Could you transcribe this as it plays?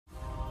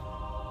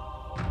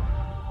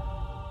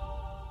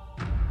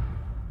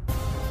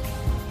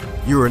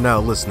You are now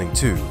listening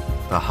to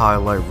the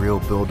highlight reel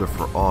builder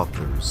for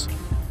authors,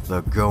 the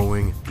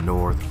Going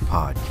North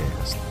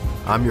podcast.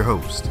 I'm your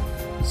host,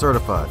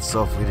 certified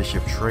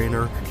self-leadership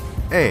trainer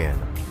and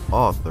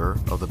author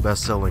of the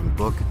best-selling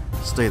book,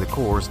 Stay the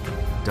Course,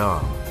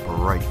 Dom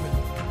Brightman.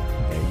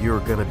 And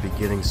you're going to be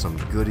getting some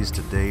goodies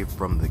today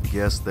from the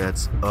guest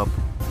that's up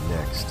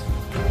next.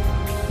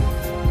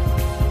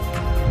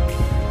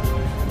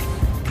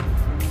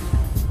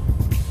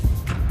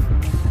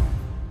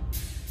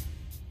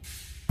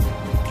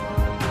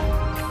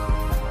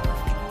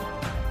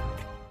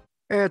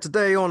 And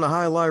today on the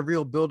highlight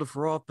reel builder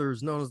for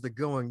authors known as the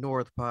Going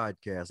North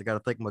podcast, I got to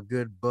thank my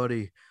good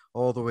buddy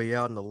all the way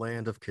out in the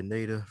land of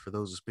Canada, for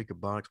those who speak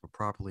Ebonics, but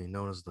properly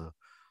known as the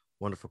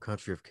wonderful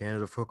country of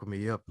Canada, for hooking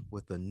me up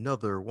with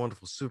another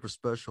wonderful, super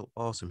special,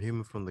 awesome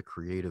human from the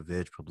Creative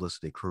Edge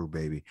publicity crew,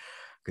 baby.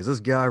 Because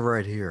this guy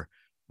right here,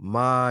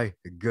 my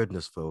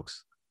goodness,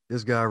 folks,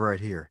 this guy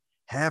right here,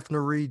 half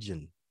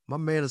Norwegian. My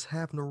man is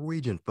half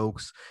Norwegian,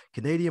 folks.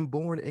 Canadian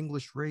born,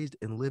 English raised,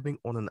 and living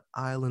on an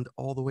island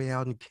all the way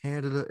out in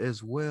Canada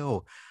as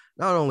well.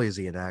 Not only is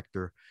he an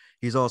actor,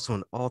 he's also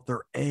an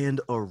author and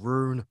a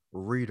rune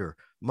reader.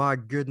 My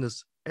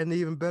goodness. And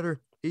even better,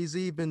 he's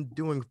even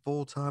doing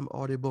full-time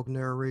audiobook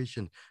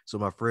narration. So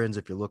my friends,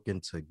 if you're looking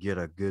to get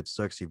a good,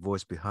 sexy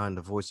voice behind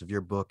the voice of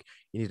your book,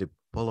 you need to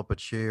pull up a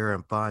chair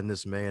and find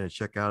this man and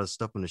check out his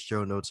stuff in the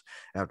show notes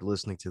after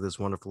listening to this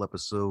wonderful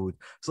episode.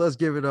 So let's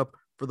give it up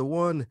for the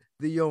one,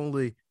 the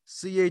only,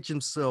 CH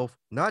himself,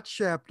 not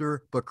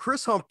Chapter, but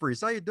Chris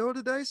Humphreys. How you doing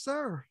today,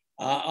 sir?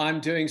 I'm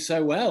doing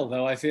so well,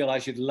 though I feel I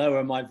should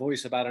lower my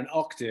voice about an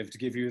octave to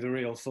give you the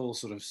real full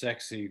sort of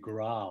sexy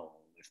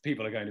growl, if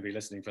people are going to be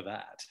listening for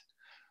that.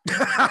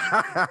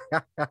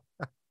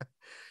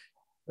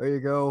 There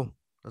you go.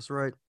 That's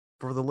right.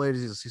 For the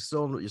ladies, you're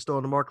still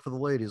in the market for the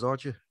ladies,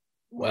 aren't you?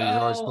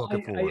 Well,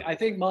 I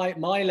think my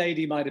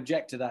lady might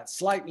object to that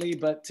slightly,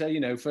 but you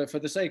know, for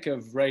the sake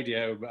of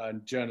radio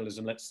and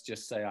journalism, let's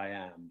just say I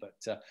am.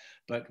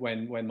 But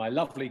when my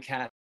lovely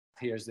cat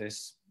hears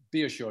this,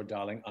 be assured,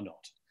 darling, I'm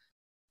not.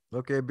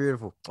 Okay,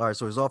 beautiful. All right,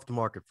 so he's off the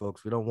market,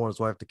 folks. We don't want his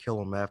wife to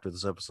kill him after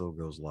this episode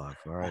goes live.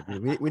 All right,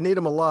 we need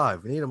him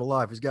alive. We need him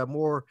alive. He's got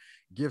more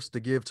gifts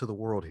to give to the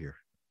world here.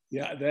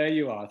 Yeah, there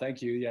you are.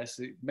 Thank you. Yes,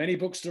 many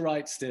books to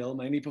write still,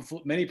 many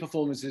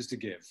performances to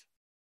give.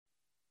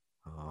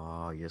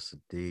 Oh, yes,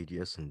 indeed.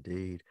 Yes,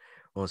 indeed.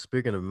 Well,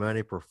 speaking of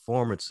many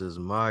performances,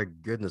 my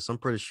goodness, I'm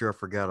pretty sure I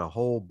forgot a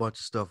whole bunch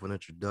of stuff with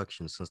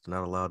introductions since they're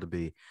not allowed to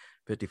be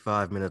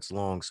 55 minutes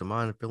long. So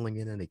mind filling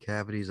in any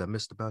cavities I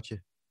missed about you?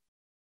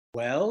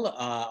 Well,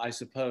 I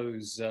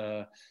suppose,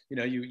 you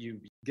know, you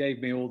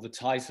gave me all the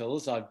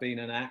titles. I've been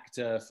an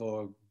actor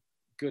for,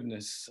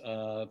 goodness,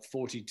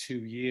 42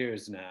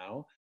 years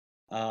now.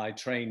 I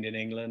trained in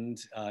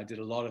England. I did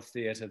a lot of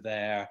theatre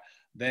there.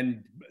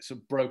 Then sort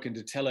of broke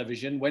into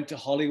television, went to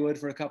Hollywood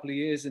for a couple of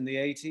years in the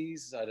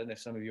 80s. I don't know if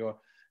some of your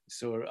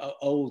sort of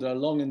older,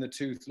 long in the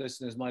tooth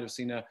listeners might have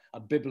seen a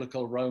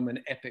biblical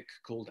Roman epic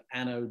called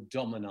Anno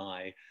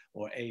Domini,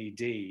 or AD,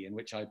 in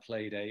which I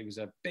played it was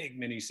a big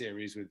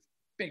miniseries with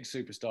big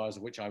superstars,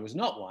 of which I was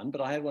not one,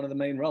 but I had one of the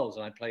main roles,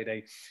 and I played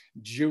a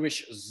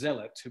Jewish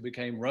zealot who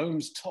became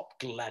Rome's top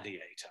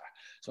gladiator.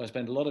 So I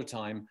spent a lot of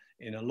time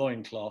in a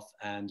loincloth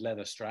and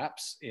leather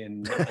straps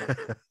in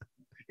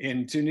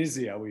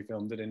Tunisia. We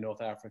filmed it in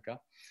North Africa.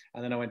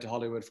 And then I went to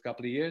Hollywood for a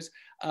couple of years.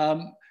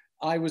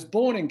 I was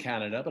born in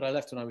Canada, but I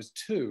left when I was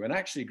 2 and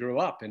actually grew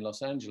up in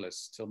Los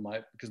Angeles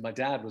because my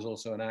dad was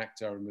also an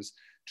actor and was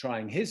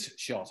trying his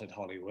shot at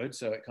Hollywood.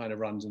 So it kind of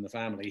runs in the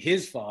family.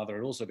 His father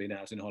had also been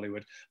out in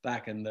Hollywood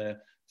back in the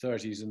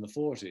 30s and the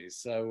 40s.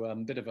 So a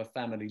bit of a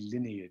family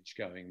lineage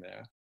going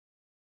there.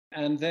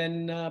 And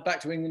then back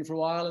to England for a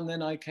while. And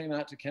then I came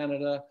out to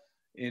Canada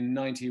in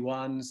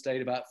 91,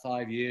 stayed about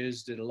 5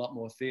 years, did a lot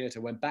more theatre,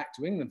 went back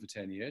to England for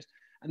 10 years,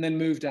 and then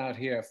moved out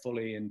here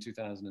fully in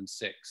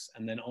 2006,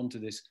 and then onto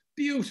this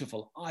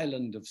beautiful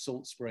island of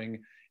Salt Spring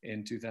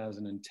in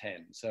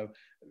 2010. So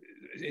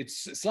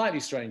it's slightly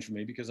strange for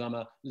me because I'm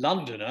a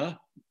Londoner.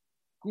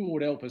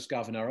 God help us,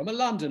 Governor. I'm a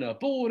Londoner,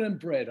 born and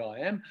bred I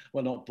am.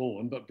 Well, not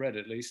born, but bred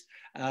at least.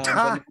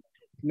 But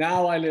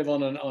now I live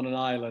on an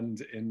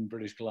island in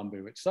British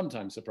Columbia, which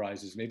sometimes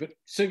surprises me, but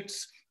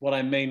suits what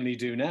I mainly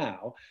do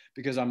now,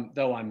 because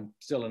though I'm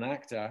still an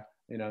actor,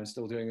 you know, I'm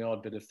still doing the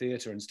odd bit of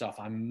theatre and stuff,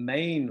 I'm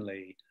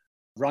mainly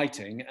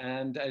writing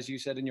and, as you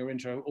said in your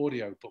intro,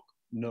 audiobook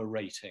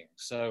narrating.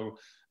 So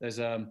there's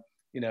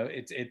you know,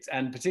 it's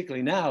and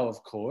particularly now,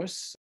 of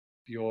course,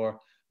 your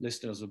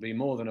listeners will be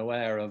more than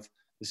aware of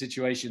the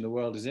situation the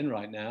world is in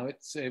right now.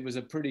 It was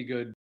a pretty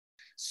good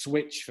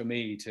switch for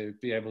me to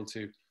be able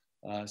to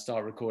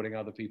start recording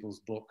other people's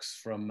books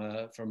from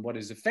what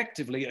is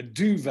effectively a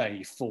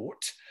duvet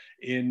fort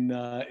in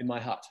my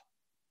hut.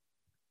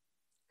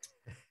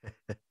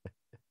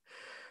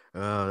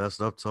 That's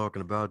what I'm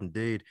talking about,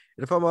 indeed.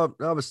 And if I'm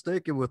not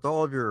mistaken, with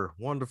all of your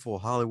wonderful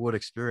Hollywood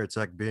experience,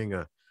 like being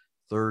a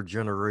third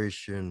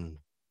generation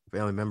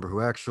family member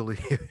who actually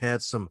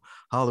had some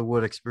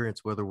Hollywood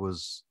experience, whether it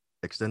was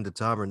extended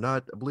time or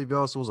not. I believe you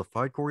also was a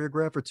fight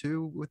choreographer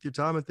too with your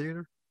time in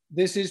theater.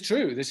 This is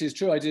true. This is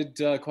true. I did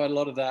quite a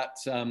lot of that,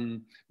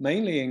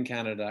 mainly in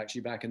Canada,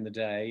 actually, back in the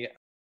day.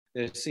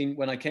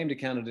 When I came to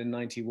Canada in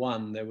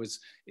 '91,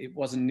 it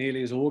wasn't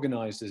nearly as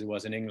organized as it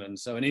was in England.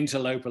 So an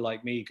interloper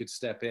like me could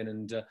step in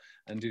and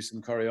do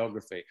some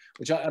choreography,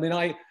 which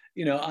I'll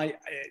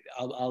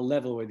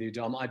level with you,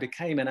 Dom. I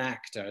became an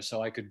actor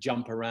so I could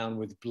jump around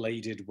with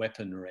bladed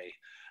weaponry.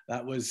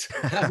 That was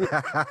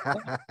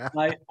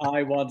I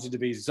wanted to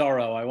be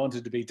Zorro. I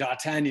wanted to be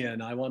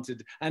D'Artagnan. I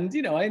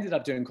ended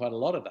up doing quite a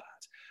lot of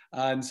that.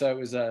 And so it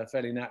was a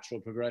fairly natural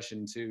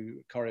progression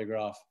to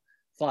choreograph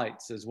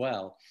fights as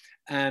well.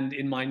 And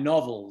in my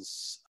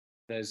novels,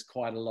 there's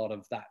quite a lot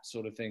of that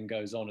sort of thing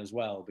goes on as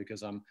well,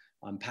 because I'm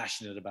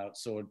passionate about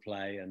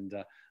swordplay, and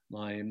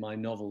my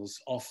novels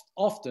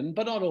often,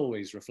 but not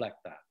always,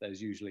 reflect that.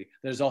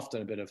 There's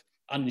often a bit of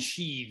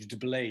unsheathed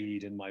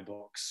blade in my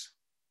books.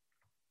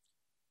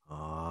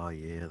 Oh,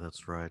 yeah,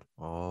 that's right.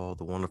 All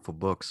the wonderful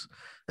books.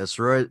 That's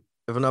right.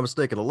 If I'm not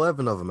mistaken,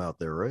 11 of them out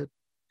there, right?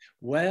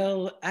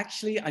 Well,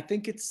 actually, I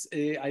think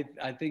I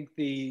think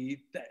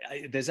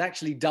there's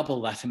actually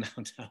double that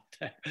amount out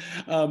there.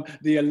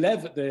 The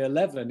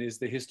 11 is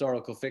the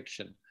historical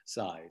fiction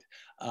side.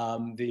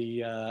 Then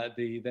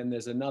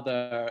there's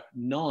another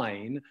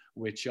 9,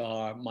 which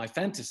are my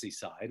fantasy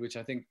side, which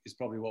I think is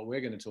probably what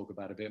we're going to talk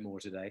about a bit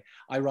more today.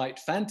 I write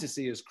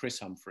fantasy as Chris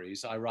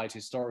Humphreys. I write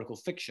historical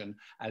fiction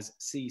as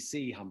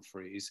C.C.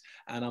 Humphreys,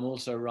 and I've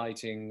also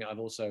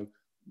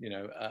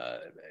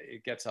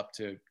it gets up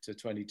to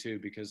 22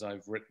 because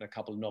I've written a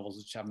couple of novels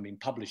which haven't been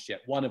published yet,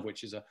 one of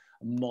which is a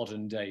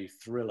modern day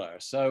thriller.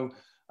 So,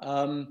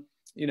 I'm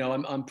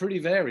pretty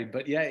varied,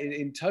 but yeah,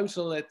 in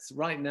total, it's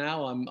right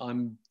now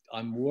I'm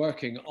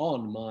working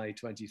on my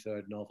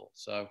 23rd novel.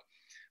 So,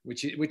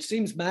 which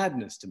seems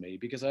madness to me,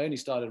 because I only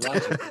started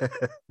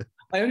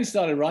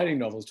writing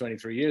novels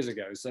 23 years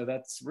ago. So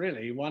that's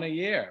really one a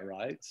year,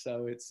 right?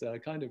 So it's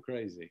kind of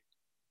crazy.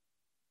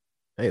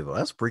 Hey, well,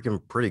 that's freaking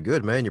pretty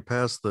good, man. You're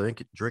past the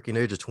drinking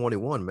age of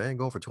 21, man.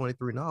 Going for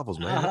 23 novels,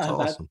 man. That's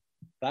awesome.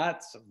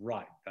 That's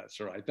right. That's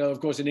right. Though,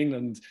 of course, in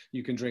England,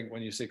 you can drink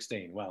when you're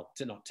 16. Well,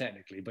 not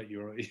technically, but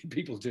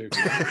people do.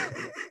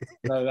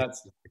 So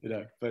that's,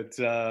 but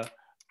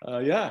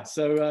yeah.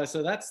 So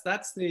that's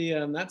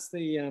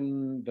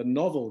the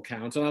novel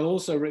count. And I've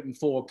also written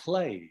 4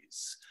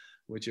 plays,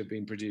 which have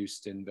been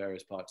produced in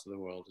various parts of the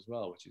world as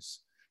well, which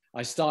is,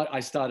 I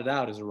started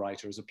out as a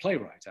writer, as a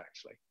playwright,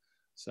 actually.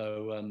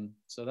 So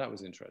that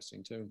was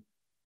interesting too.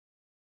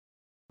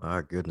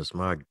 My goodness,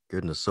 my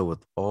goodness. So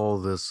with all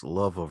this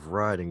love of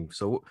writing,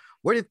 so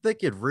where do you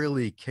think it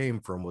really came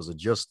from? Was it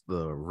just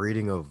the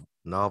reading of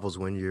novels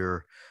when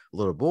you're a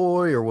little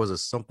boy, or was it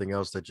something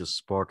else that just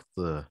sparked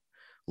the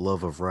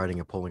love of writing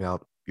and pulling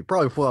out? You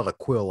probably pulled out a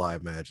quill, I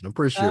imagine. I'm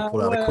pretty sure you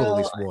pulled out a quill at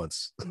least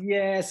once.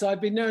 Yes,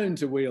 I've been known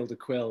to wield a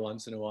quill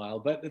once in a while,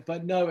 but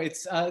no,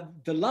 it's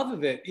the love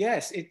of it.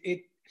 Yes,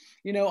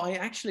 I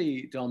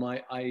actually, Dom,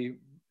 I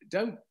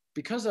don't,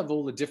 because of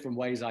all the different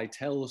ways I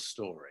tell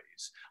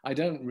stories, I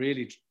don't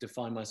really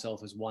define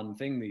myself as one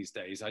thing these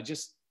days. I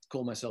just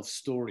call myself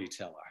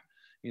storyteller.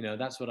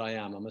 That's what I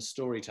am. I'm a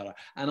storyteller.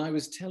 And I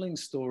was telling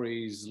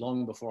stories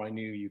long before I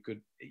knew you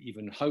could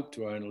even hope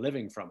to earn a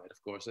living from it.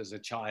 Of course, as a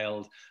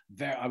child,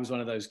 I was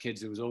one of those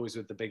kids who was always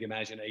with the big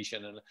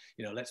imagination, and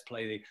let's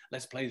play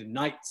the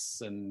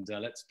knights, and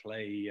let's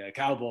play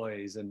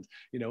cowboys, and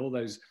all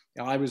those.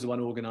 I was the one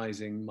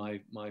organizing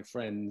my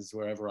friends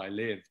wherever I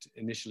lived,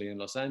 initially in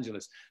Los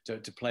Angeles,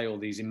 to play all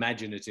these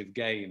imaginative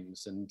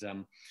games. And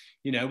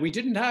we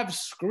didn't have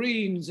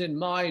screens in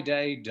my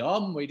day,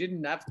 Dom. We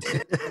didn't have.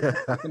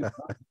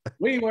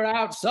 We were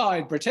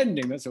outside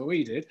pretending. That's what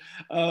we did.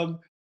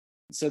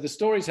 So the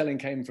storytelling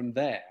came from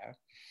there.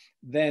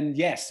 Then,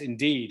 yes,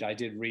 indeed, I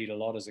did read a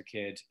lot as a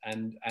kid,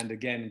 and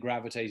again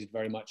gravitated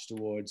very much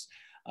towards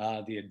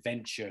the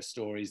adventure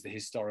stories, the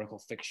historical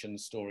fiction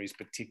stories,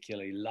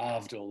 particularly.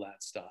 Loved all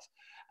that stuff.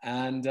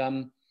 And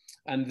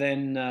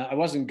then I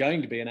wasn't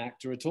going to be an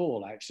actor at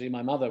all, actually.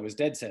 My mother was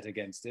dead set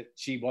against it.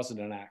 She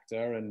wasn't an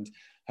actor, and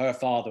her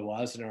father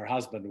was, and her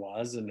husband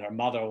was, and her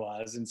mother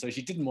was. And so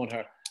she didn't want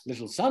her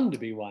little son to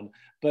be one.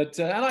 But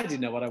and I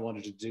didn't know what I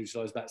wanted to do, so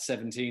I was about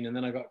 17, and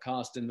then I got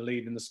cast in the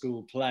lead in the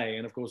school play,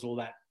 and of course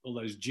all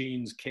those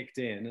genes kicked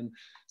in, and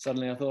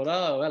suddenly I thought,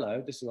 oh,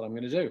 hello, this is what I'm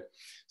going to do.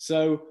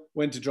 So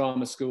went to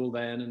drama school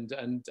then,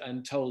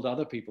 and told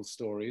other people's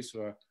stories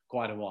for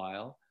quite a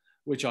while,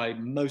 which I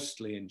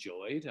mostly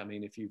enjoyed. I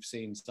mean, if you've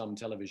seen some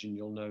television,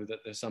 you'll know that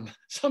there's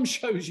some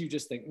shows you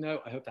just think, no,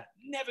 I hope that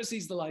never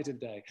sees the light of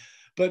day.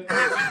 But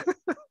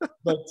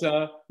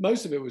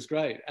most of it was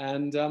great.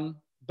 And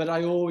but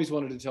I always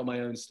wanted to tell my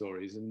own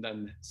stories. And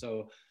then,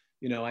 so,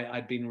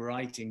 I'd been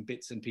writing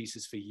bits and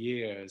pieces for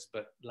years,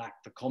 but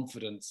lacked the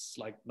confidence,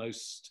 like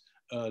most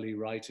early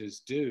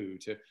writers do,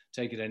 to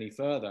take it any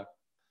further.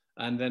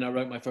 And then I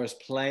wrote my first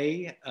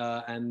play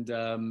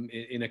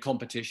in a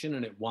competition,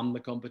 and it won the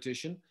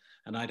competition.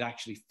 And I'd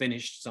actually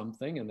finished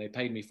something, and they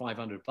paid me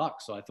 $500.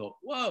 So I thought,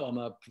 whoa, I'm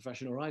a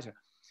professional writer.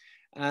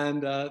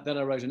 And then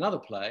I wrote another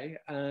play.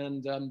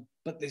 And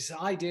but this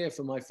idea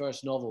for my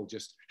first novel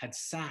just had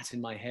sat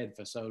in my head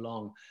for so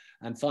long.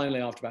 And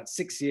finally, after about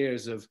 6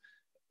 years of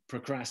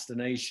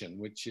procrastination,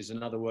 which is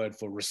another word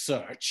for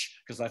research,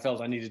 because I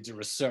felt I needed to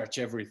research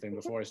everything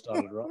before I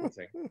started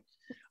writing,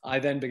 I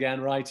then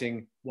began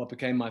writing what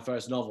became my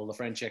first novel, The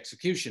French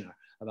Executioner,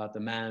 about the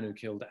man who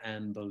killed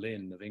Anne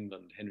Boleyn of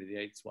England, Henry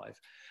VIII's wife.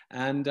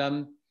 And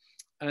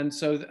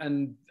so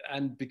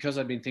because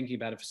I'd been thinking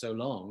about it for so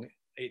long,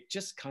 it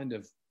just kind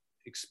of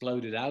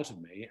exploded out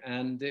of me,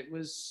 and it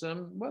was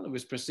well, it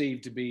was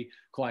perceived to be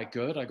quite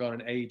good. I got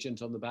an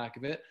agent on the back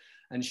of it,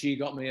 and she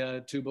got me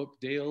a 2-book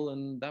deal,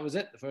 and that was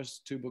it. The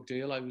first 2-book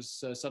deal, I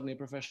was suddenly a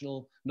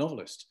professional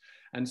novelist,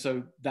 and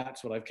so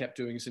that's what I've kept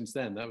doing since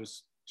then. That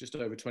was just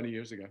over 20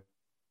 years ago.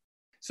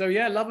 So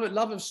yeah,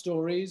 love of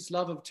stories,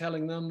 love of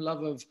telling them,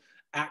 love of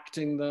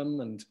acting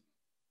them. And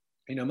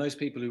you know, most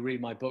people who read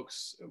my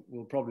books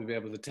will probably be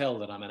able to tell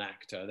that I'm an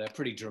actor. They're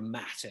pretty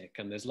dramatic,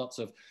 and there's lots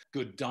of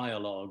good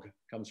dialogue.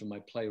 Comes from my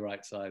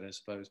playwright side, I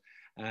suppose.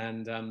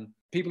 And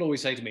people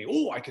always say to me,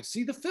 "Oh, I could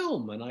see the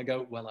film," and I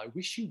go, "Well, I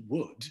wish you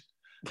would,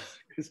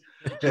 because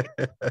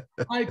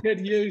I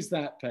could use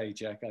that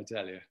paycheck, I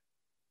tell you."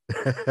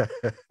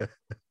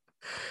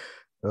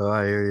 Oh,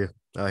 I hear you.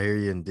 I hear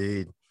you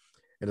indeed.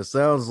 And it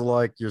sounds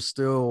like you're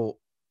still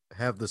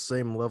have the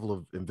same level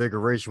of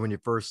invigoration when you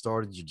first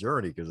started your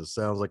journey, because it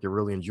sounds like you're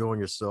really enjoying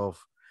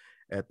yourself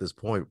at this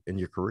point in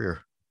your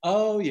career.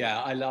 Oh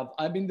yeah,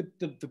 I mean,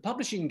 the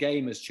publishing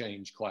game has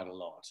changed quite a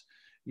lot.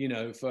 You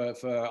know,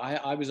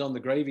 I was on the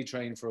gravy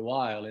train for a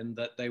while, in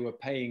that they were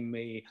paying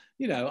me,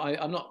 you know,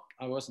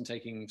 I wasn't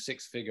taking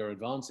 6-figure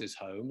advances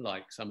home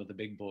like some of the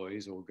big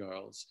boys or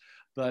girls,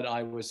 but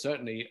I was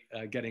certainly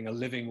getting a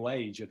living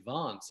wage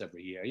advance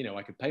every year. You know,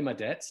 I could pay my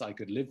debts, I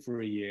could live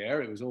for a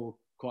year. It was all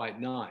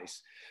quite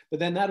nice. But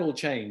then that all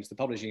changed. The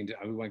publishing,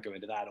 we won't go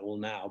into that all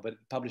now, but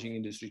publishing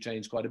industry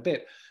changed quite a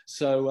bit.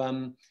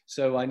 So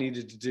so I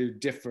needed to do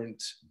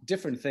different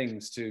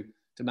things to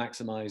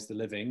maximize the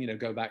living. You know,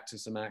 go back to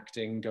some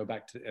acting, go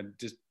back to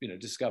just, you know,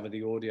 discover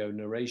the audio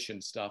narration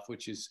stuff,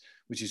 which is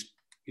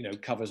you know,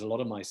 covers a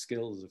lot of my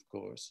skills, of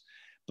course.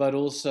 But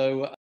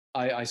also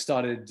I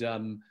started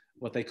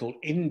what they call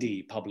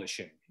indie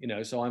publishing. You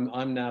know, so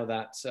I'm now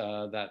that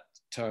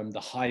term, the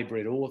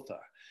hybrid author,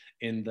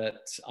 in that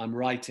I'm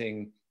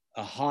writing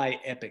a high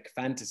epic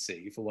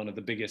fantasy for one of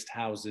the biggest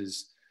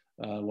houses,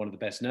 one of the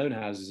best known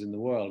houses in the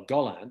world,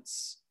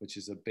 Gollancz, which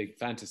is a big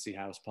fantasy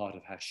house, part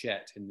of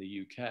Hachette in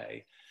the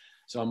UK.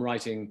 So I'm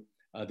writing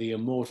the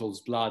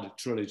Immortal's Blood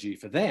trilogy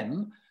for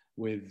them,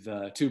 with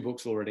 2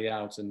 books already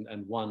out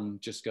and 1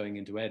 just going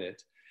into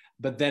edit.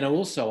 But then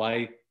also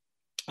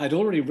I'd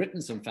already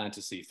written some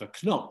fantasy for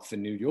Knopf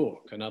in New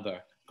York,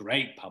 another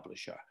great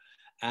publisher.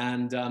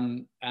 And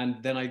then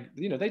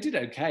you know, they did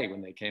okay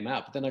when they came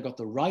out, but then I got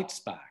the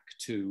rights back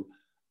to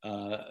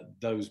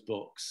those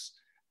books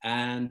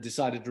and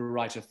decided to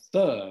write a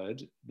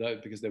third,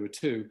 because there were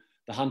 2,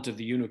 The Hunt of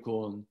the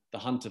Unicorn, The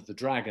Hunt of the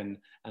Dragon,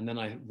 and then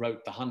I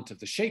wrote The Hunt of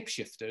the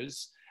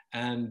Shapeshifters,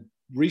 and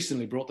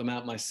recently brought them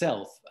out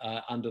myself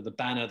under the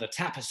banner The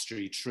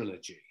Tapestry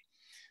trilogy.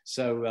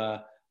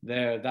 So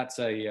that's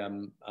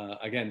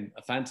again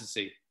a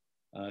fantasy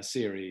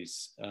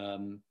series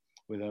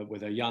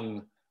with a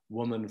young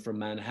woman from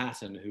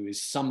Manhattan who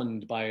is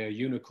summoned by a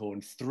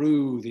unicorn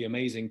through the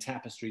amazing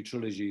Tapestry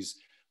trilogies,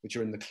 which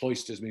are in the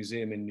Cloisters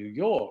Museum in New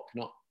York,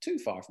 not too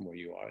far from where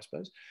you are, I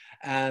suppose.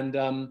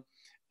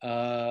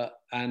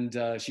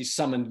 And she's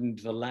summoned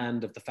into the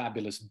land of the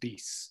fabulous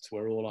beasts,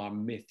 where all our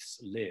myths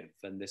live.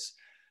 And this,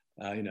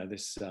 you know,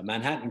 this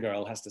Manhattan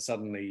girl has to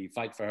suddenly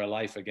fight for her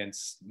life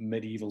against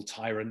medieval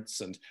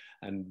tyrants and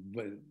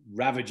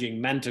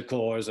ravaging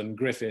manticores and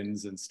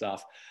griffins and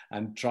stuff,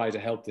 and try to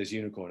help this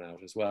unicorn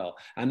out as well.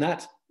 And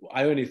that,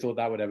 I only thought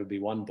that would ever be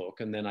 1 book,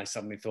 and then I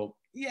suddenly thought,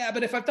 yeah,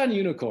 but if I've done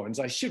unicorns,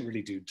 I should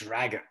really do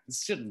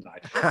dragons, shouldn't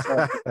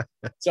I?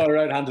 So I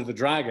wrote Hunt of the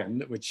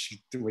Dragon,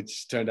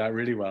 which turned out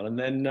really well. And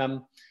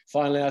then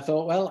finally I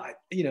thought, well,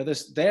 you know,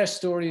 their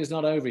story is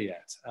not over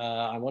yet.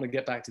 I want to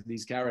get back to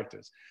these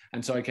characters.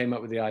 And so I came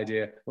up with the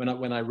idea,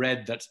 when I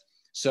read that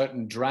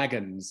certain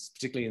dragons,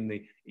 particularly in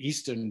the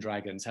Eastern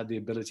dragons, had the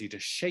ability to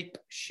shape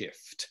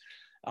shift,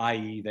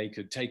 i.e. they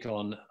could take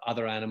on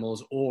other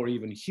animals or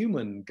even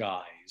human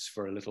guise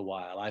for a little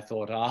while. I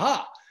thought,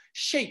 aha,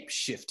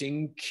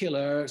 shape-shifting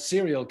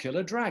serial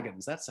killer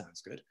dragons. That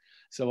sounds good.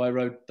 So I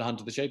wrote The Hunt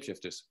of the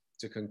Shapeshifters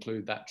to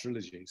conclude that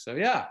trilogy. So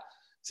yeah,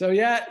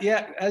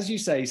 as you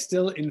say,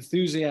 still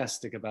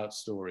enthusiastic about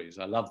stories.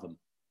 I love them.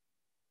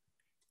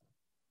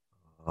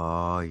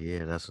 Oh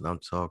yeah, that's what I'm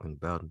talking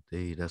about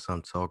indeed. That's what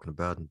I'm talking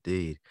about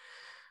indeed.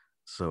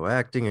 So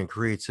acting and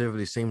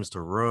creativity seems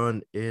to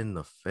run in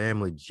the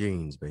family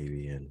genes,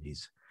 baby, and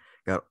he's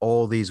got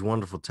all these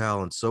wonderful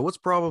talents. So what's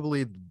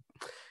probably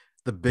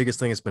the biggest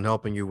thing that's been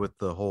helping you with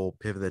the whole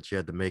pivot that you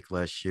had to make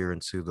last year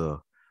into the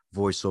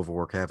voiceover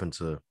work, having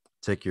to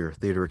take your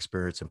theater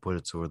experience and put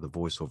it toward the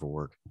voiceover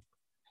work?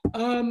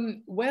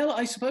 Well,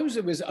 I suppose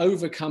it was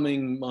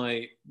overcoming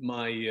my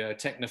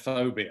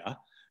technophobia,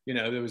 You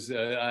know, there was,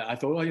 I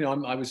thought, well, you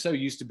know, I was so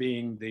used to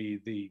being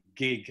the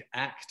gig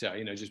actor,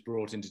 you know, just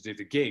brought in to do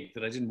the gig,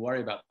 that I didn't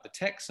worry about the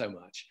tech so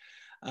much.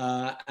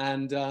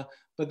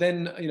 But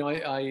then, you know,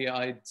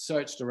 I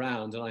searched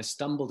around and I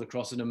stumbled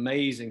across an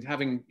amazing,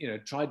 having, you know,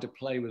 tried to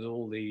play with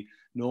all the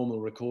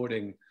normal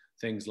recording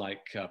things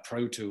like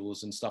Pro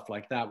Tools and stuff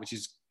like that, which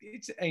is,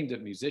 it's aimed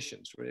at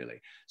musicians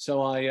really.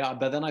 So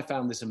but then I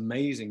found this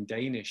amazing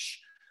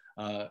Danish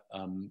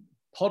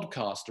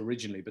podcast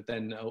originally, but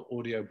then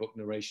audiobook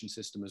narration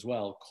system as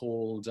well,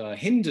 called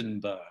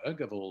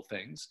Hindenburg, of all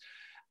things.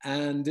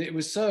 And it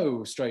was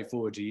so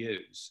straightforward to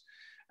use.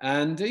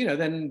 And, you know,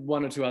 then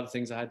one or two other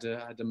things I had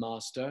to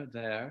master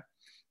there.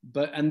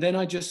 And then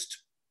I just,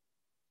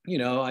 you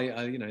know,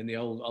 you know, in the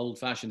old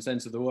fashioned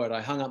sense of the word,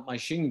 I hung up my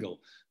shingle,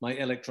 my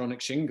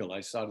electronic shingle. I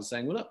started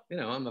saying, well, look, you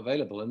know, I'm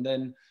available.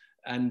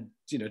 And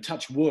you know,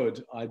 touch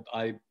wood,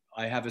 I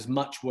have as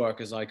much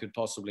work as I could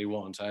possibly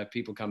want. I have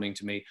people coming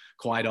to me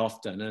quite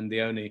often, and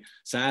the only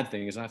sad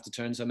thing is I have to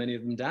turn so many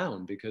of them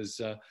down because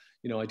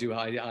you know,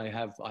 I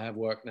have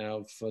work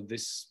now for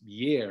this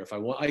year. If I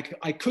want,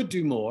 I could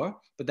do more,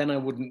 but then I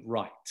wouldn't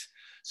write.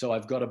 So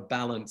I've got to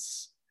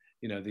balance,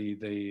 you know,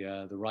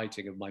 the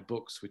writing of my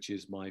books, which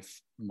is my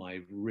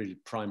really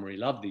primary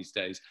love these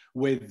days,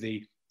 with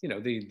the, you know,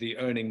 the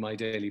earning my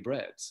daily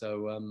bread.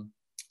 So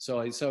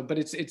but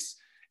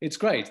it's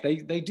great.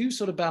 They do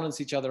sort of balance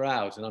each other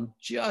out. And I'm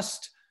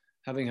just,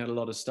 having had a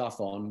lot of stuff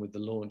on with the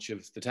launch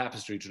of the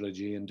Tapestry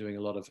trilogy and doing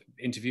a lot of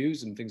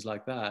interviews and things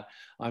like that,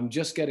 I'm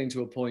just getting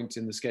to a point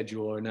in the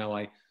schedule where now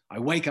I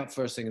wake up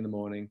first thing in the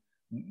morning,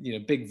 you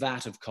know, big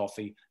vat of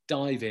coffee,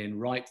 dive in,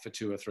 write for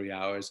 2 or 3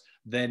 hours,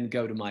 then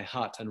go to my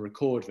hut and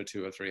record for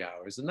 2 or 3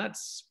 hours. And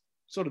that's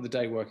sort of the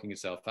day working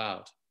itself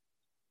out.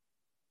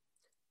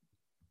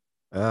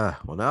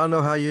 Well, now I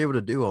know how you're able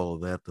to do all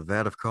of that. The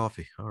vat of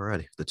coffee.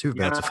 Alrighty. The 2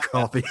 vats of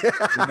coffee.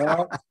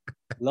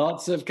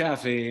 Lots of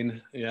caffeine.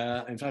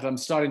 Yeah. In fact, I'm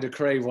starting to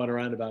crave one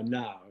around about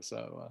now.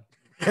 So,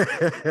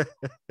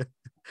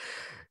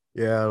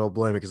 yeah, I don't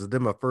blame it, because I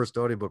did my first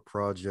audiobook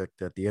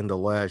project at the end of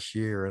last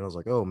year, and I was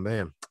like, oh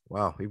man,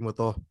 wow, even with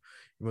all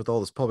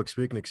this public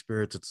speaking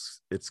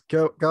experience, it's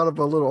kind of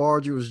a little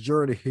arduous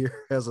journey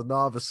here as a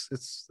novice.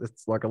 It's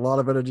like a lot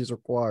of energy is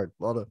required,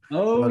 a lot of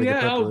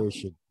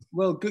preparation.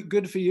 Well,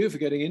 good for you for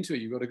getting into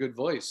it. You've got a good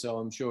voice, so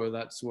I'm sure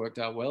that's worked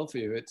out well for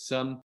you. It's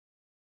I'm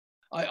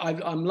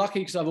lucky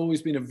because I've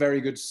always been a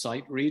very good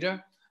sight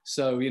reader.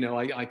 So, you know,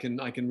 I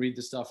can read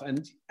the stuff.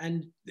 And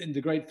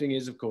the great thing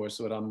is, of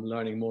course, what I'm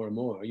learning more and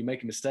more, you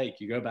make a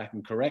mistake, you go back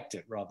and correct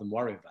it rather than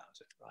worry about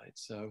it, right?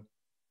 So.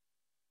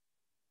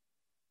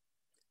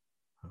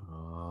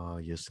 Oh,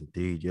 yes,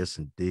 indeed. Yes,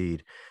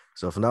 indeed.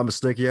 So if I'm not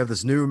mistaken, you have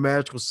this new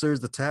magical series,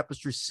 the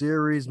Tapestry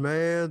series,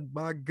 man.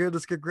 My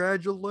goodness,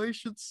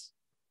 congratulations.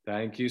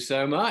 Thank you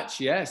so much.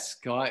 Yes,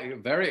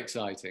 very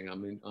exciting.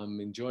 I'm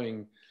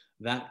enjoying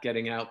that,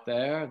 getting out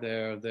there.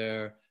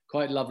 They're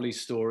quite lovely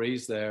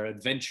stories. They're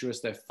adventurous.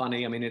 They're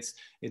funny. I mean,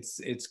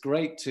 it's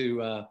great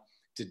to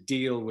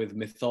deal with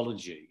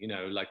mythology. You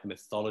know, like the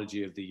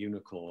mythology of the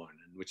unicorn,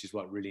 which is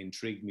what really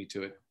intrigued me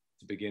to it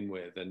to begin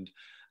with.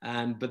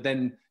 But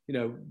then, you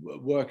know,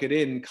 work it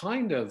in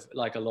kind of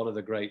like a lot of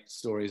the great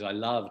stories I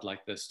loved,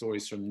 like the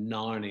stories from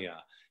Narnia.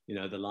 You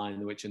know, The Lion,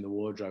 the Witch, and the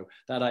Wardrobe.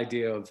 That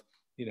idea of,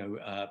 you know,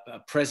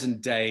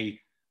 present day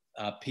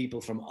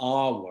people from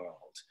our world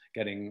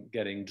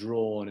getting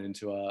drawn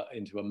into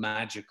a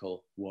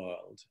magical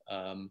world.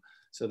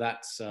 So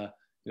that's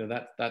you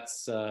know,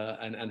 that's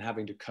and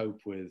having to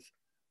cope with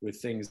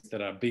things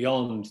that are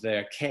beyond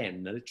their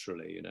ken,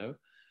 literally, you know.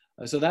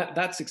 So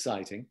that's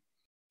exciting.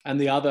 And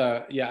the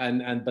other,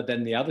 but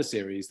then the other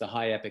series, the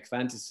high epic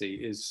fantasy,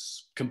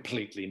 is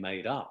completely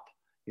made up.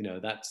 You know,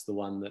 that's the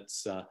one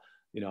that's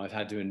you know, I've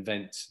had to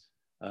invent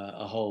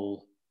a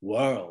whole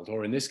world,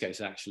 or in this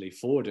case, actually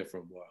 4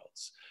 different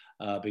worlds,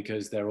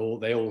 because they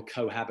all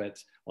cohabit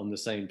on the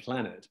same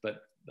planet,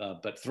 but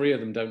 3 of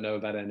them don't know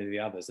about any of the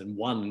others, and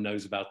 1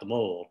 knows about them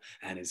all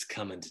and is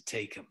coming to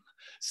take them.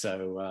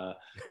 So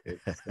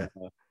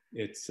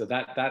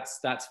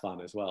that's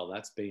fun as well.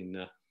 That's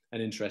been an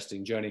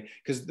interesting journey,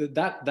 because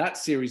that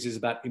series is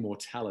about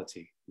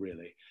immortality,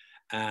 really,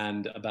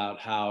 and about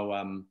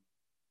how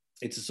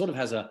it sort of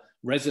has a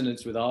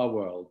resonance with our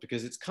world,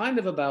 because it's kind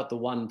of about the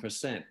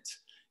 1%.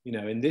 You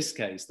know, in this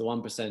case, the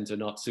 1% are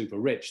not super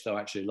rich, though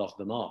actually a lot of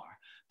them are,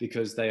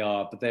 because they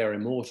are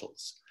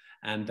immortals,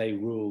 and they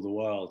rule the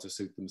world to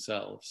suit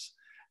themselves.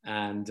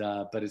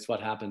 But it's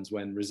what happens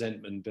when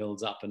resentment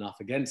builds up enough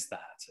against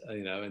that,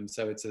 you know. And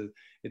so it's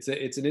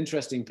an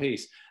interesting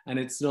piece, and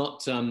it's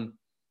not,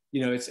 you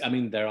know, I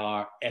mean, there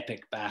are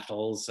epic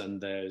battles, and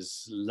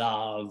there's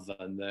love,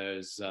 and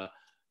there's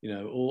you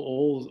know,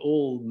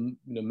 all you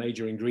know,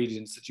 major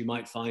ingredients that you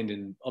might find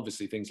in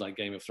obviously things like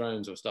Game of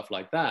Thrones or stuff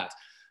like that.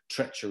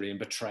 Treachery and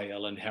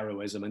betrayal and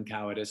heroism and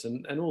cowardice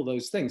and all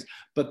those things.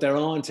 But there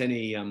aren't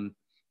any,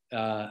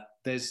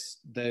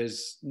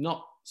 there's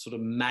not sort of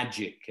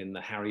magic in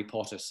the Harry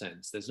Potter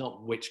sense. There's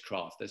not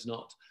witchcraft, there's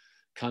not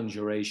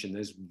conjuration,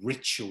 there's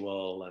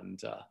ritual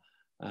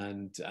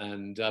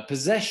and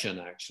possession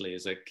actually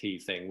is a key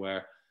thing,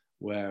 where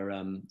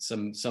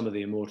some of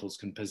the immortals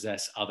can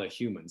possess other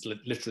humans,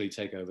 literally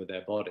take over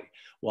their body,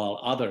 while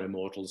other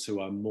immortals who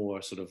are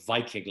more sort of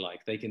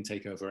Viking-like, they can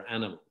take over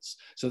animals.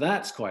 So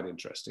that's quite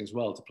interesting as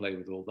well, to play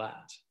with all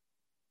that.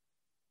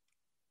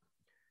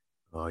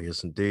 Oh,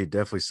 yes, indeed.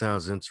 Definitely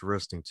sounds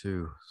interesting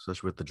too,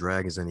 especially with the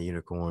dragons and the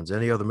unicorns.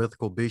 Any other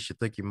mythical beasts you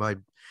think you might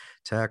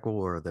tackle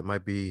or that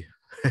might be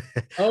a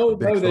Oh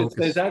big no, there's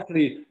focus?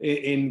 actually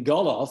in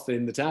Goloth,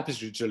 in the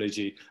Tapestry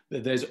trilogy,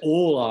 there's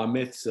all our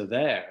myths are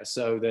there.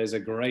 So there's a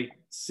great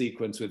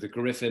sequence with the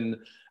griffin,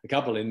 a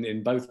couple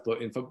in both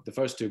in the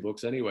first two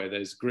books anyway.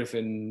 There's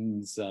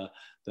griffins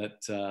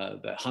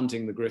that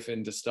hunting the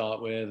griffin to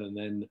start with, and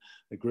then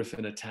the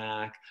griffin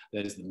attack.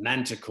 There's the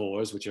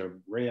manticores, which are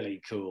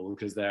really cool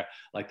because they're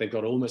like, they've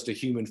got almost a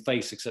human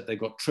face, except they've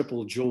got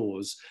triple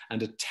jaws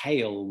and a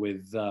tail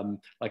with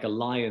like a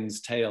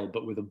lion's tail,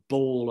 but with a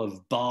ball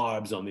of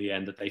barbs on the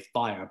end that they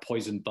fire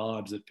poison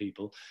barbs at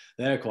people.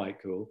 They're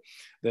quite cool.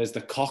 There's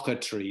the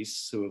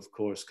cockatrice, who of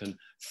course can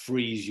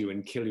freeze you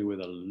and kill you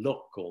with a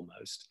look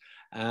almost.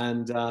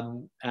 And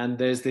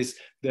there's this,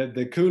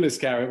 the coolest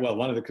character, well,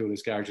 one of the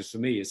coolest characters for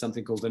me is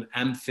something called an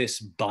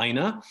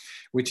amphisbaina,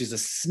 which is a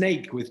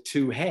snake with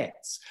two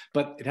heads,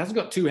 but it hasn't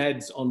got two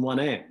heads on one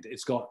end.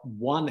 It's got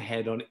one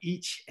head on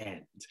each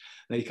end.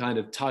 They kind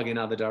of tug in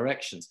other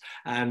directions.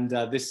 And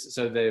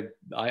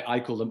I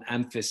call them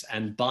amphis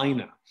and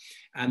baina.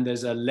 And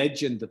there's a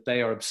legend that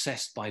they are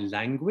obsessed by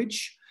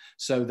language.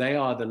 So they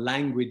are the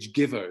language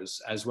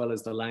givers as well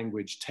as the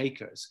language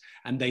takers,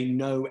 and they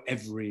know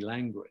every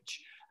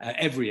language.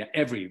 Every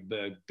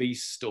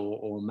beast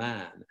or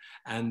man,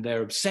 and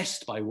they're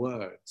obsessed by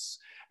words.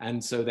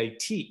 And so they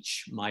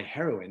teach my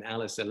heroine,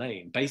 Alice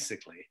Elaine,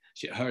 basically,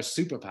 her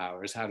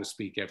superpower is how to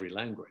speak every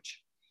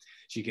language.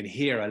 She can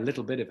hear a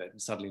little bit of it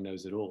and suddenly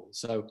knows it all.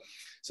 So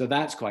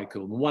that's quite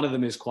cool. One of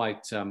them is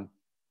quite sort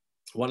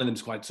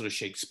of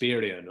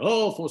Shakespearean,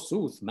 oh,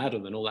 forsooth,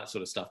 madam, and all that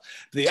sort of stuff.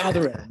 The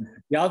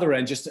other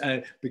end, just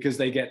because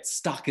they get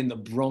stuck in the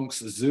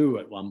Bronx Zoo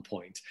at one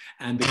point,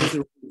 and because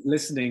they're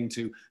listening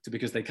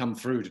because they come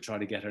through to try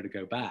to get her to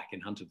go back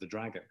in Hunt of the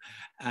Dragon,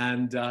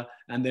 and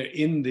they're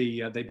in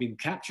they've been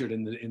captured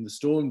in the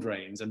storm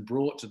drains and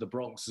brought to the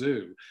Bronx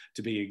Zoo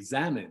to be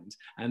examined,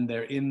 and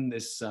they're in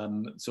this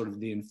sort of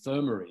the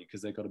infirmary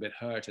because they got a bit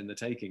hurt in the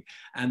taking,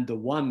 and the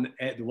one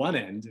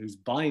end, who's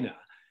Bina,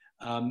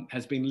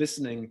 has been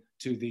listening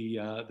to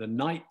the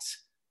night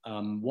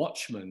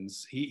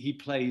watchman's. He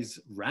plays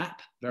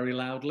rap very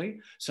loudly.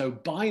 So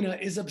Bina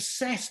is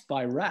obsessed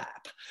by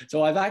rap.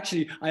 So I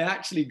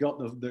actually got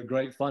the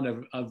great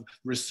fun of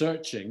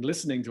researching,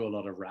 listening to a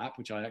lot of rap,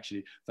 which I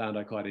actually found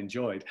I quite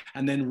enjoyed,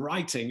 and then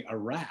writing a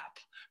rap,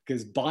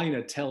 because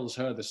Bina tells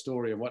her the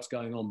story of what's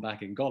going on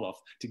back in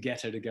Goloth to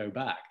get her to go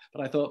back.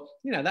 But I thought,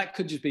 that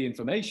could just be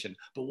information,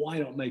 but why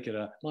not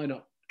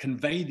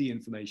convey the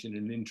information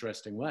in an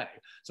interesting way?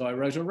 So I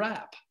wrote a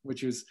rap,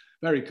 which was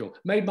very cool.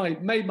 Made my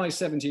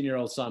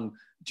 17-year-old son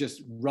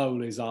just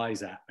roll his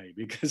eyes at me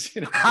because,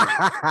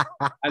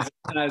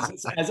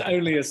 as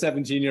only a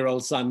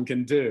 17-year-old son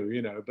can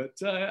do, But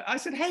I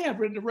said, hey, I've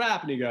written a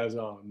rap. And he goes,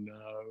 oh,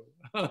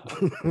 no.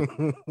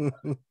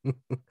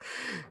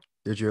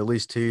 Did you at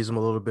least tease him a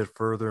little bit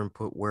further and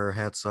wear a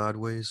hat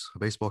sideways, a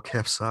baseball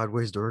cap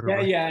sideways during a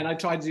rap? Yeah, and I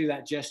tried to do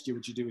that gesture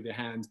which you do with your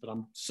hands, but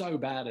I'm so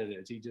bad at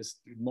it. He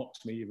just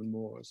mocked me even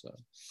more. So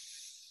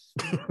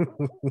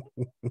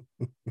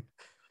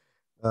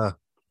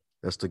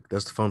that's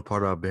the fun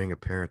part about being a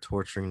parent,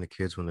 torturing the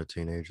kids when they're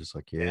teenagers.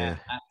 Like, yeah,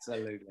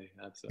 absolutely.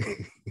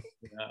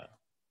 Yeah.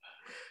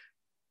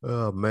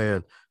 Oh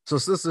man. So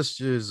since this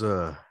is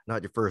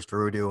not your first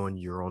rodeo and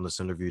you're on this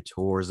interview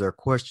tour, is there a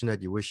question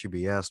that you wish you'd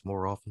be asked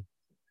more often?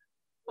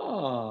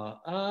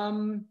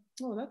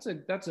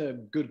 That's a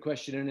good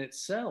question in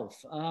itself.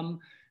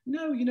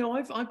 No,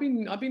 I've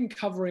been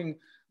covering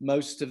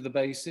most of the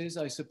bases,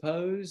 I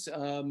suppose.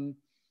 I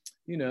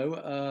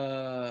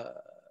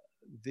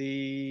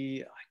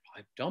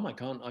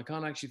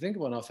can't actually think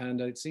of one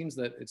offhand. It seems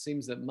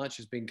that much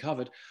has been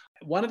covered.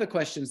 One of the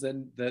questions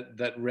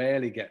that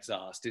rarely gets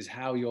asked is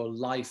how your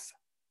life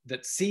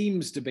that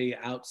seems to be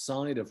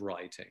outside of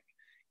writing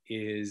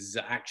is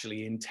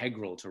actually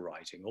integral to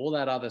writing. All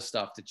that other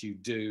stuff that you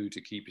do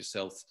to keep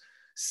yourself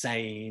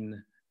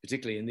sane,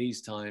 particularly in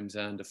these times,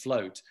 and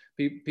afloat.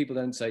 People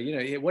don't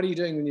say, what are you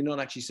doing when you're not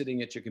actually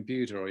sitting at your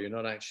computer, or you're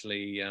not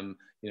actually,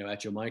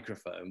 at your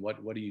microphone?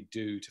 What do you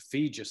do to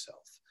feed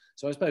yourself?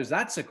 So I suppose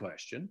that's a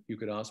question you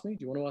could ask me.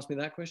 Do you want to ask me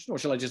that question, or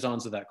shall I just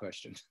answer that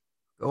question?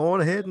 Go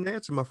on ahead and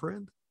answer, my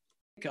friend.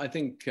 I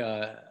think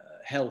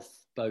health,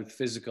 both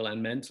physical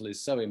and mental,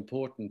 is so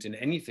important in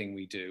anything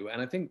we do. And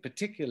I think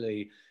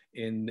particularly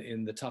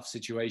in the tough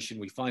situation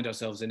we find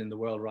ourselves in the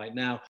world right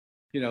now,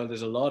 I know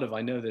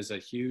there's a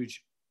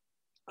huge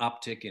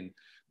uptick in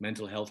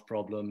mental health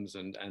problems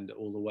and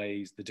all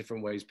the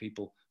different ways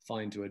people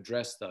find to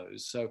address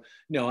those. So,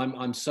 no,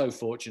 I'm so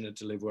fortunate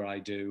to live where I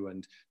do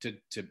and to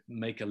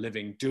make a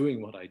living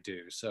doing what I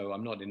do. So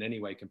I'm not in any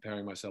way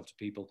comparing myself to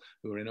people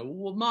who are in a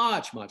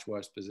much, much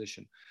worse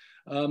position.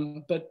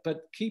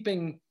 But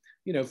keeping,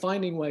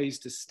 finding ways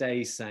to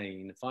stay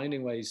sane,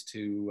 finding ways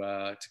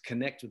to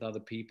connect with other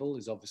people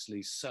is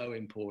obviously so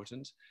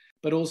important.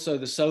 But also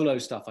the solo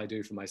stuff I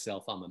do for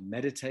myself. I'm a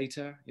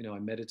meditator. I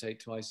meditate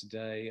twice a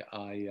day.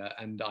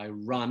 And I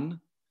run,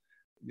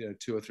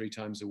 2 or 3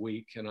 times a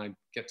week, and I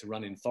get to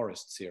run in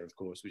forests here, of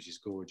course, which is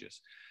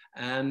gorgeous.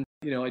 And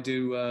I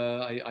do.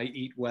 I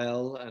eat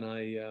well, and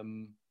I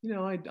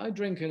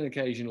drink an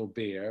occasional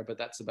beer, but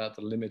that's about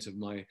the limit of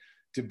my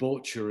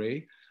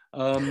debauchery.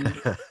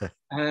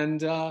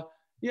 And I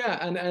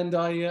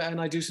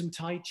do some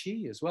Tai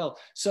Chi as well.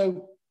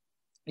 So,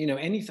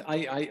 anything.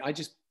 I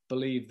just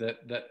believe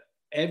that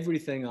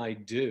everything I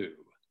do,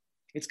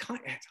 it's I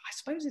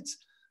suppose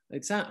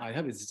I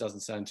hope it doesn't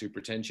sound too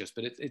pretentious,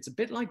 but it's a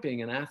bit like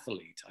being an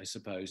athlete, I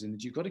suppose, in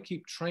that you've got to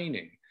keep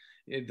training.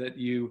 That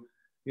you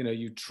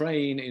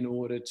train in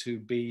order to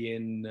be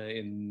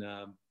in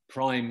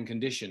prime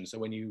condition. So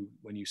when you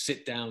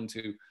sit down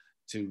to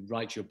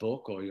write your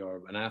book, or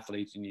you're an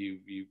athlete and you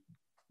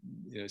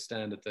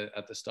stand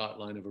at the start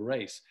line of a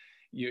race,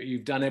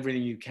 you've done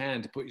everything you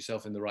can to put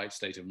yourself in the right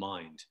state of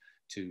mind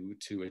to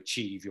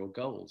achieve your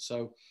goals.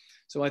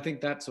 So I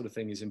think that sort of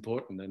thing is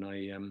important, and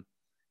I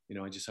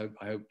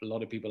hope a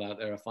lot of people out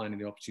there are finding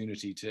the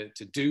opportunity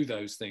to do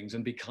those things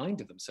and be kind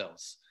to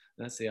themselves.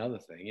 And that's the other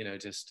thing,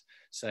 just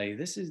say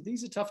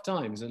these are tough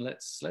times, and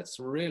let's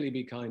really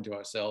be kind to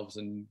ourselves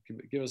and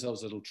give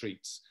ourselves little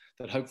treats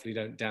that hopefully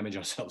don't damage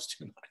ourselves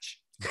too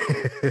much.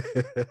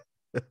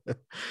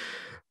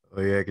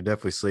 Oh yeah, I could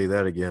definitely see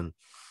that again.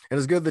 And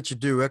it's good that you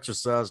do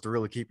exercise to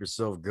really keep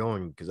yourself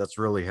going, because that's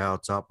really how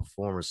top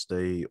performers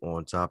stay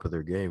on top of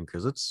their game.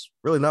 Because it's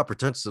really not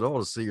pretentious at all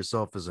to see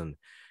yourself as an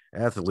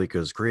athlete,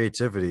 because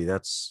creativity,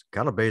 that's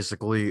kind of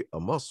basically a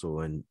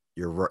muscle. And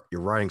you're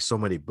writing so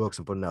many books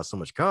and putting out so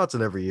much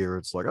content every year.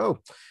 It's like, oh,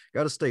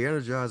 got to stay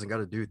energized and got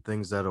to do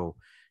things that'll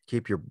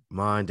keep your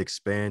mind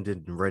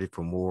expanded and ready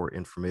for more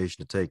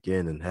information to take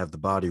in, and have the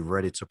body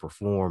ready to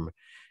perform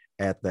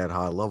at that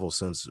high level,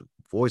 since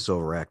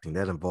voiceover acting,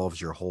 that involves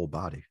your whole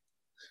body.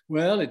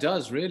 Well, it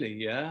does really.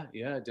 Yeah,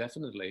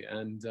 definitely.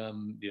 And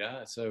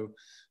yeah,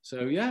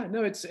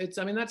 no, it's,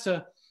 I mean, that's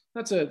a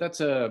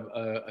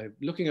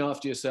looking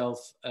after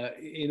yourself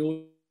in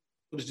order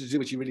to do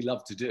what you really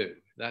love to do.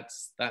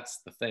 That's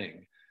the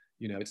thing.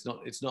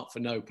 It's not for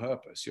no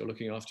purpose. You're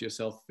looking after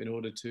yourself in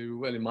order to,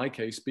 well, in my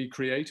case, be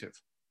creative.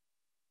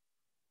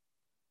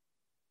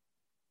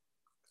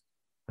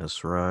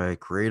 That's right.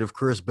 Creative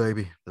Chris,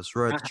 baby. That's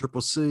right. The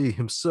Triple C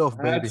himself,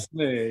 baby.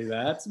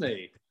 That's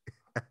me.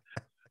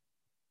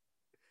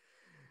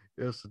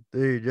 Yes,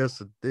 indeed.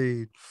 Yes,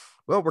 indeed.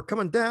 Well, we're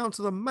coming down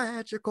to the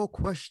magical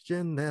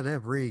question that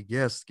every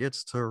guest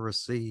gets to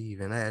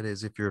receive. And that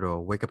is, if you're to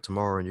wake up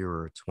tomorrow and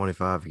you're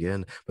 25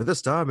 again, but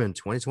this time in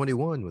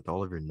 2021, with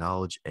all of your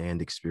knowledge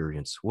and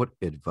experience, what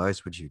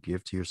advice would you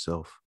give to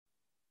yourself?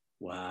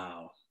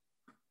 Wow.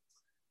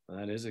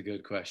 That is a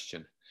good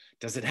question.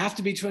 Does it have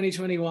to be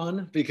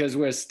 2021? Because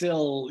we're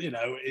still,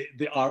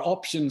 our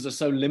options are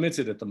so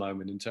limited at the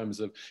moment in terms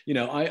of,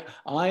 I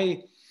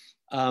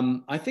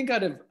think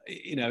I'd have,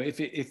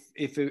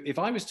 if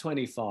I was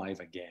 25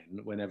 again,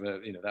 whenever,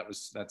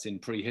 that's in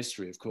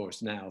prehistory, of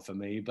course, now for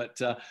me.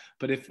 But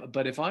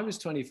if I was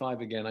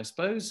 25 again, I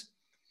suppose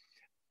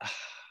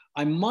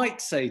I might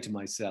say to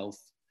myself,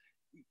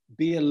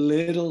 be a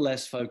little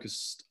less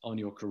focused on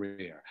your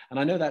career. And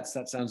I know that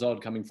sounds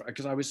odd coming from,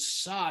 because I was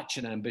such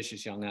an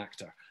ambitious young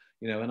actor,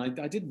 and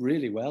I did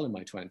really well in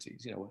my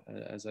 20s,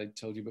 as I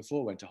told you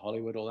before, went to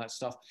Hollywood, all that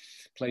stuff,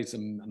 played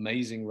some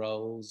amazing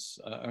roles,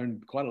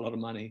 earned quite a lot of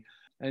money.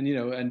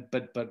 And,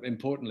 but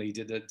importantly,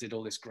 did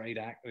all this great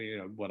act,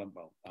 it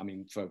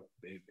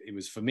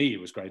was, for me, it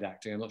was great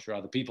acting. I'm not sure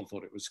other people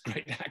thought it was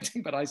great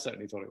acting, but I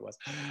certainly thought it was.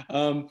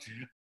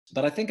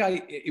 But I think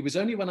it was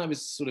only when I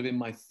was sort of in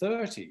my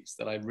 30s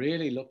that I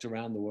really looked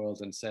around the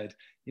world and said,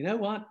 you know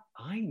what,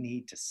 I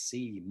need to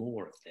see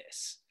more of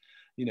this.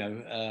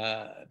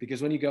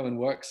 Because when you go and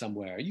work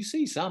somewhere, you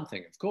see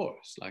something, of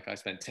course. Like I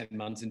spent 10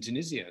 months in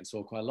Tunisia and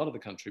saw quite a lot of the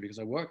country because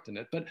I worked in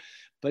it. But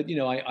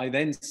I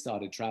then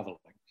started traveling.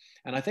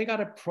 And I think I'd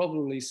have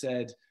probably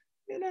said,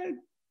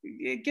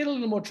 get a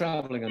little more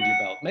traveling under your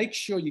belt. Make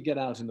sure you get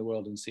out in the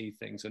world and see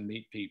things and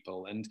meet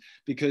people. And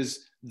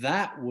because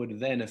that would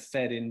then have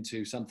fed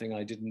into something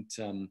I didn't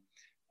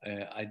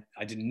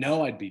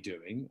know I'd be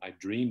doing. I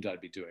dreamed I'd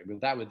be doing,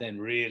 but that would then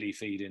really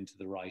feed into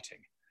the writing.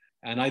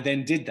 And I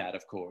then did that,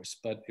 of course,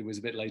 but it was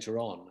a bit later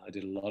on. I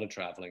did a lot of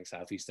traveling,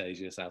 Southeast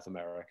Asia, South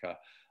America,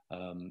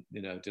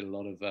 did a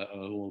lot of,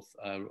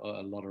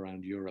 a lot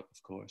around Europe,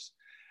 of course,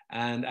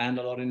 and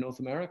a lot in North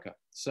America.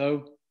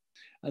 So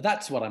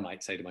that's what I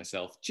might say to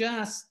myself.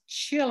 Just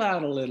chill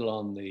out a little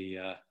on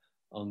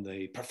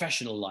the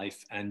professional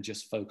life and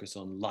just focus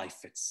on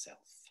life itself.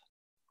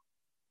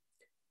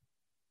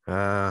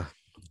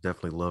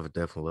 Definitely love it.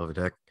 Definitely love it.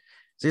 That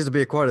seems to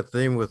be quite a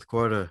theme with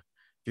quite a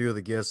few of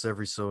the guests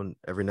every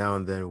now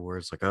and then, where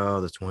it's like,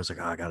 oh, this one's like,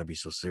 oh, I gotta be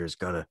so serious,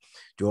 gotta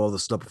do all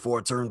this stuff before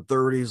I turn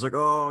 30. He's like,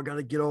 oh, I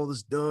gotta get all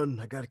this done.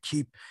 I gotta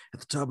keep at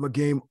the top of my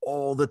game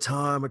all the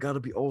time. I gotta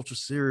be ultra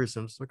serious.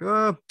 And it's like,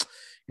 oh,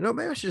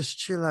 maybe I should just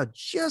chill out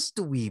just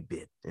a wee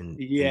bit and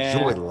enjoy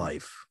Yeah,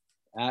 life.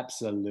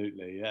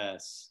 absolutely.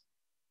 Yes.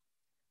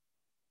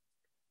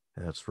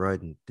 That's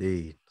right,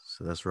 indeed.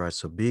 So that's right.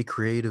 So be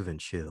creative and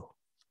chill.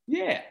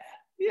 Yeah.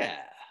 Yeah.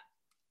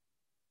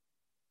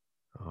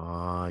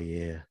 Oh,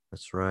 yeah,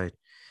 that's right.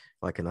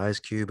 Like an ice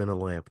cube in a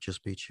lamp,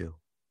 just be chill.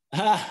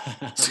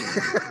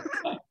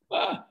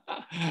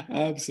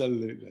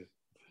 Absolutely.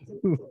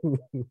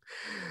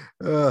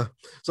 uh,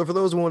 so for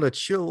those who want to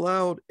chill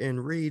out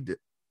and read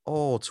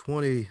all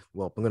 20,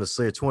 well, I'm going to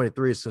say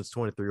 23 since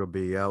 23 will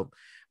be out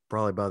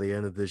probably by the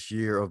end of this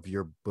year, of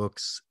your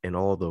books and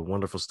all the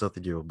wonderful stuff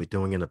that you'll be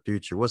doing in the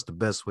future, what's the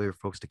best way for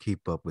folks to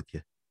keep up with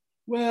you?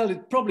 Well,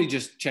 probably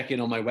just check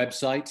in on my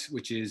website,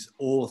 which is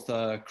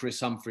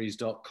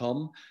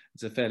authorchrisHumphreys.com.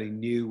 It's a fairly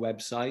new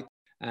website.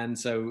 And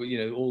so,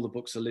 all the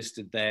books are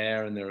listed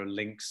there, and there are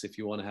links if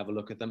you want to have a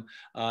look at them.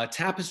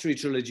 Tapestry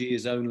Trilogy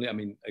is only,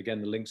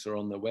 again, the links are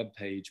on the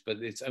webpage, but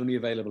it's only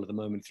available at the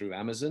moment through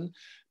Amazon.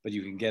 But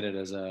you can get it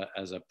as a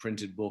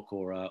printed book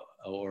or a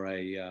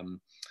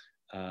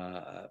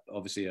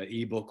obviously an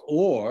ebook,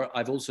 or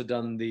I've also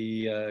done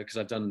because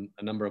I've done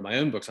a number of my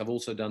own books, I've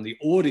also done the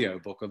audio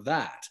book of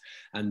that,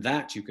 and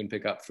that you can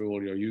pick up through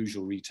all your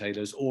usual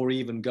retailers, or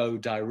even go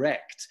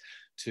direct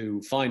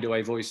to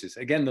Findaway Voices.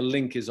 Again, the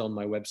link is on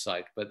my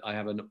website, but I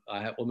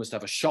almost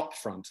have a shop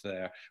front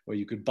there where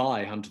you could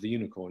buy Hunter the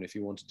Unicorn if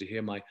you wanted to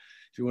hear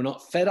if you were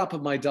not fed up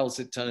of my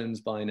dulcet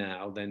tones by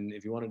now, then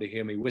if you wanted to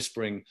hear me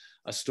whispering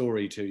a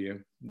story to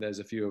you, there's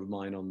a few of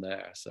mine on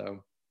there.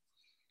 So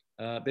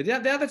but yeah,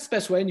 that's the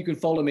best way. And you can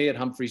follow me at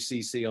Humphreys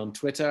CC on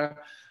Twitter,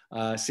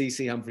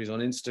 CC Humphreys on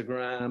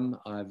Instagram.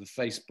 I have a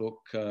Facebook,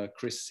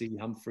 Chris C.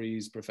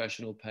 Humphreys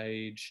professional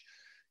page.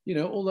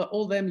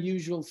 All them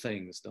usual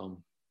things,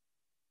 Dom.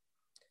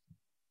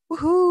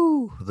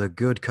 Woohoo! The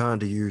good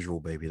kind of usual,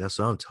 baby. That's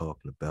what I'm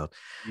talking about.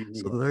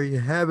 So Yeah. there you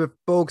have it,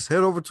 folks. Head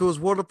over to his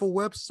wonderful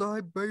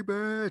website,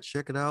 baby.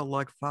 Check it out.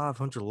 Like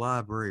 500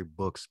 library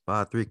books.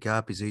 Buy 3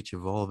 copies each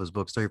of all of his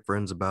books. Tell your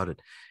friends about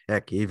it.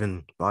 Heck,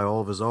 even buy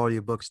all of his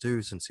audiobooks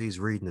too, since he's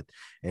reading it.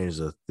 And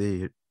he's a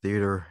theater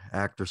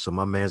actor. So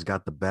my man's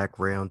got the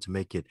background to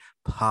make it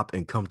pop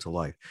and come to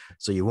life.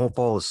 So you won't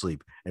fall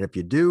asleep. And if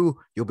you do,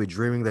 you'll be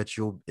dreaming that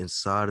you're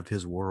inside of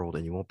his world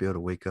and you won't be able to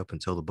wake up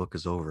until the book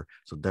is over.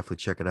 So definitely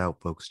check it out,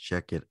 folks.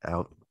 Check it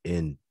out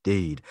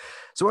indeed.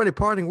 So any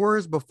parting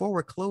words before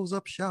we close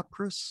up shop,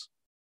 Chris?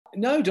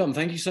 No, Dom,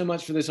 thank you so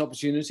much for this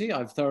opportunity.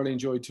 I've thoroughly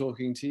enjoyed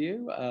talking to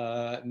you.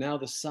 Now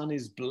the sun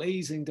is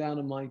blazing down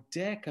on my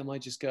deck. I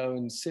might just go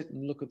and sit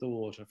and look at the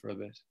water for a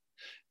bit.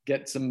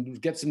 Get some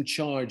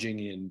charging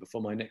in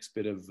before my next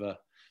bit of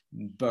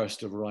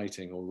burst of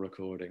writing or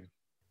recording.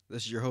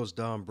 This is your host,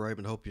 Don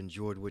Brightman. Hope you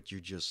enjoyed what you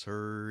just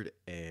heard.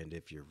 And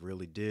if you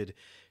really did,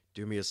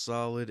 do me a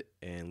solid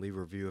and leave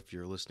a review if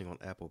you're listening on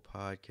Apple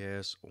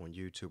Podcasts, on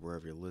YouTube,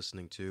 wherever you're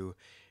listening to.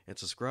 And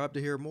subscribe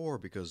to hear more,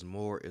 because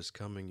more is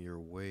coming your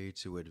way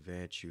to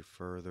advance you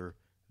further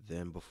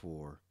than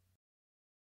before.